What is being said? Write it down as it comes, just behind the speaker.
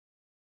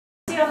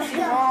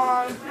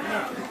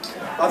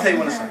I'll tell you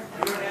when to start.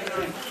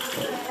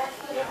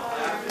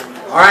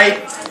 All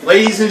right,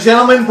 ladies and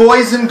gentlemen,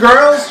 boys and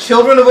girls,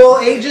 children of all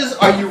ages,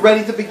 are you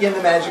ready to begin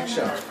the magic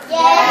show?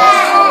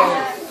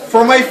 Yes!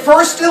 For my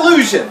first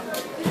illusion,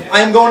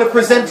 I am going to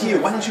present to you,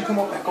 why don't you come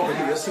back over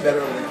here, you'll see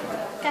better over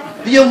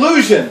there. The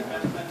illusion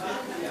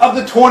of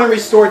the torn and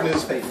restored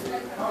newspaper.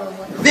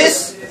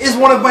 This is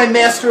one of my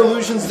master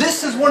illusions.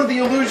 This is one of the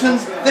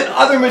illusions that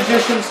other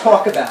magicians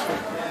talk about.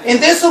 In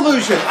this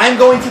illusion, I'm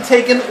going to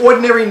take an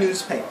ordinary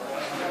newspaper.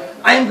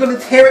 I am going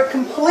to tear it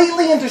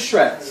completely into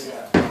shreds.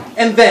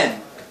 And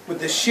then, with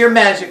the sheer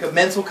magic of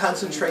mental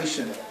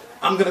concentration,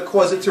 I'm going to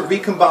cause it to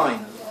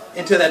recombine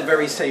into that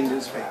very same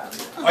newspaper.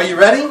 Are you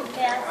ready?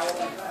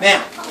 Yes.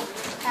 Now,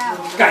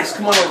 guys,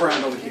 come on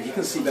around over here. You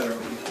can see better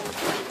over here.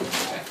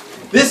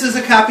 This is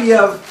a copy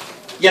of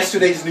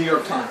yesterday's New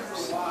York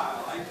Times.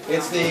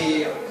 It's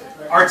the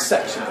art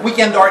section,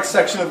 weekend art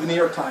section of the New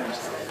York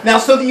Times. Now,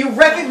 so that you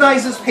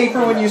recognize this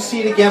paper when you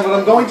see it again, what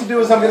I'm going to do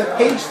is I'm going to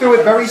page through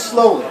it very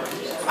slowly.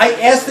 I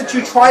ask that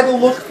you try to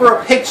look for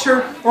a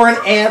picture or an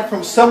ad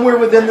from somewhere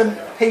within the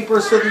paper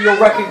so that you'll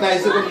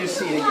recognize it when you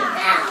see it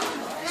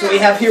again. So we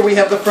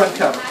have the front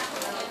cover.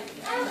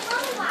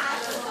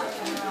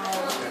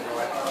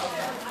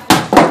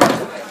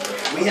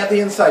 We have the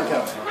inside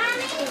cover.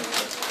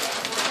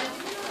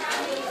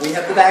 We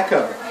have the back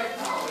cover.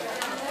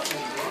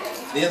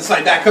 The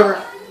inside back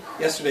cover,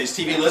 yesterday's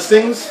TV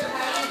listings.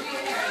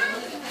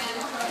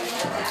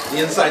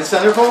 The inside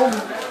centerfold.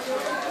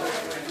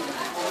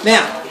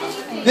 Now,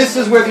 this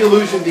is where the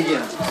illusion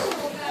begins.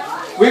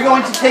 We're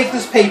going to take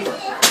this paper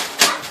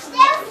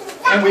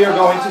and we are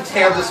going to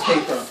tear this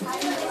paper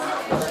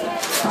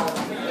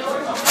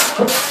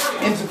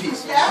into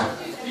pieces.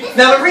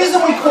 Now, the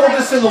reason we call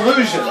this an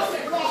illusion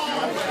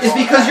is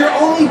because you're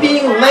only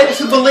being led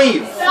to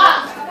believe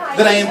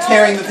that I am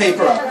tearing the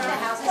paper up.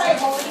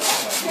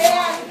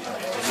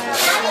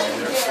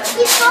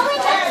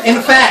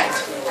 In fact,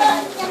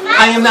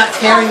 I am not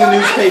tearing the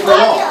newspaper at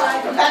all.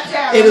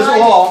 It is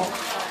all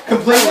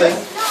completely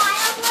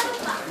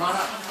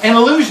an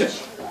illusion.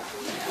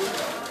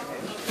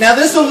 Now,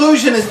 this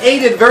illusion is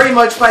aided very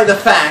much by the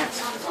fact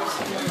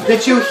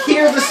that you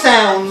hear the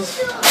sounds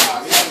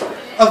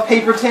of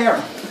paper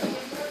tearing.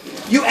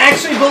 You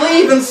actually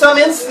believe in some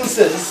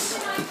instances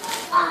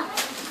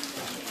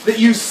that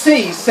you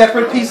see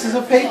separate pieces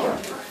of paper.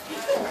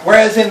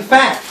 Whereas in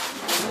fact,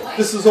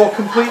 this is all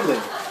completely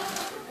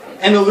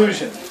an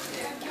illusion.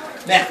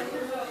 Now,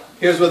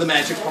 here's where the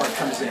magic part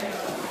comes in.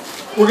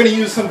 We're going to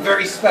use some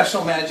very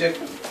special magic,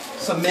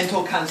 some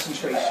mental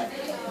concentration.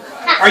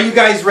 Are you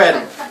guys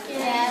ready?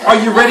 Yes. Are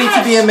you ready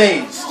to be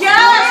amazed?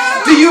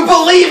 Yes. Do you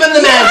believe in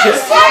the magic?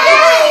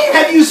 Yes.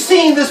 Have you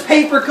seen this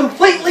paper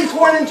completely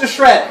torn into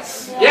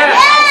shreds? Yes.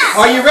 Yes.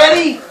 Are you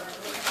ready?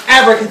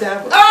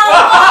 Abracadabra.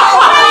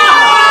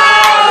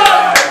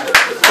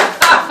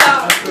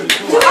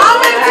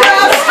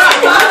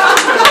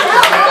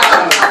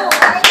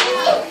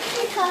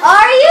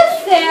 Are you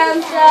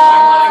Santa?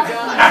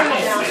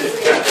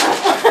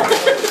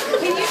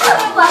 Can you tell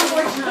me one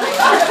more time?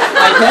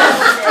 I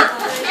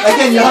can.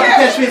 Again, you'll have to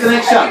catch me at the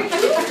next show.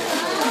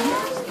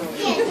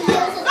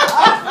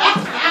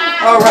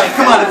 All right,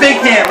 come on, a big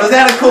hand. Was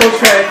that a cool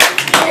trick?